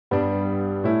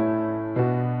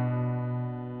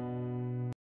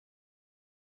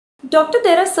Doctor,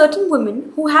 there are certain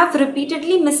women who have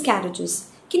repeatedly miscarriages.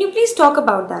 Can you please talk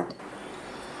about that?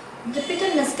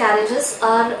 Repeated miscarriages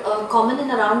are common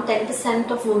in around 10%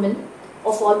 of women,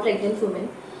 of all pregnant women.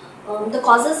 The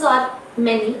causes are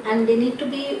many and they need to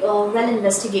be well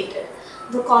investigated.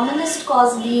 The commonest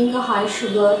cause being a high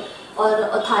sugar or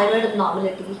a thyroid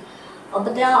abnormality.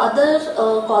 But there are other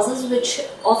causes which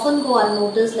often go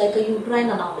unnoticed, like a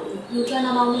uterine anomaly. Uterine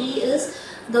anomaly is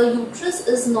the uterus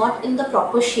is not in the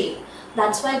proper shape.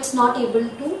 That's why it's not able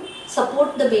to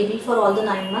support the baby for all the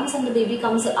 9 months, and the baby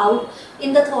comes out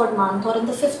in the 3rd month or in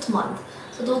the 5th month.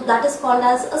 So that is called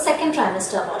as a second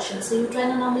trimester abortion. So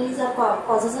uterine anomalies are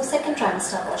causes of second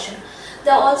trimester abortion.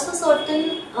 There are also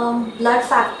certain blood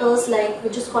factors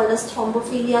which is called as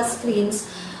thrombophilia screens,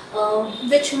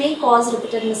 which may cause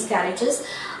repeated miscarriages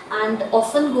and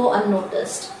often go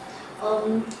unnoticed.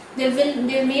 There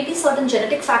may be certain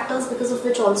genetic factors because of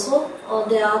which also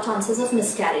there are chances of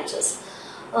miscarriages.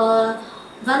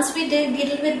 Once we deal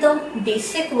with the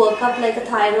basic workup like a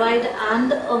thyroid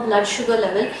and a blood sugar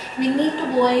level, we need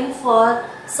to go in for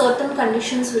certain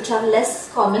conditions which are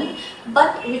less common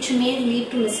but which may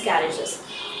lead to miscarriages.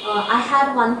 I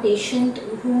had one patient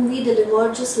whom we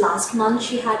delivered just last month.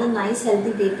 She had a nice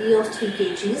healthy baby of 3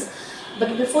 kgs.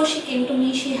 But before she came to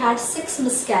me, she had 6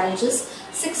 miscarriages.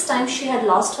 6 times she had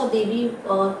lost her baby,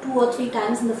 2 or 3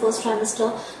 times in the first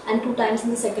trimester and 2 times in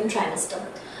the second trimester.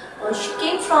 She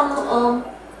came from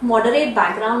a moderate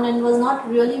background and was not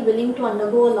really willing to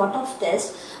undergo a lot of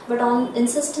tests. But on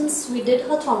insistence, we did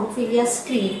her thrombophilia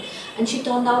screen and she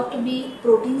turned out to be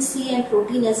protein C and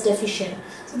protein S deficient.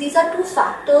 So these are 2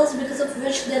 factors because of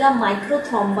which there are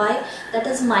microthrombi, that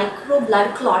is micro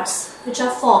blood clots, which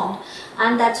are formed,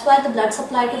 and that's why the blood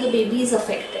supply to the baby is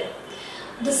affected.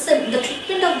 The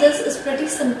treatment of this is pretty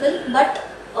simple, but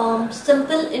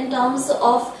simple in terms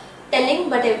of telling,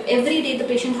 but every day the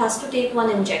patient has to take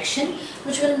 1 injection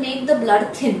which will make the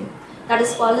blood thin. That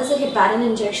is called as a heparin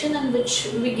injection, and which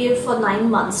we give for 9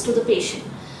 months to the patient.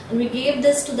 And we gave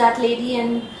this to that lady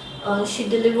and she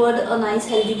delivered a nice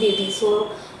healthy baby.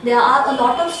 So there are a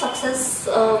lot of success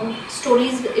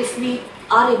stories if we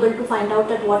are able to find out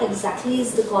at what exactly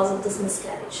is the cause of this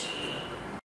miscarriage.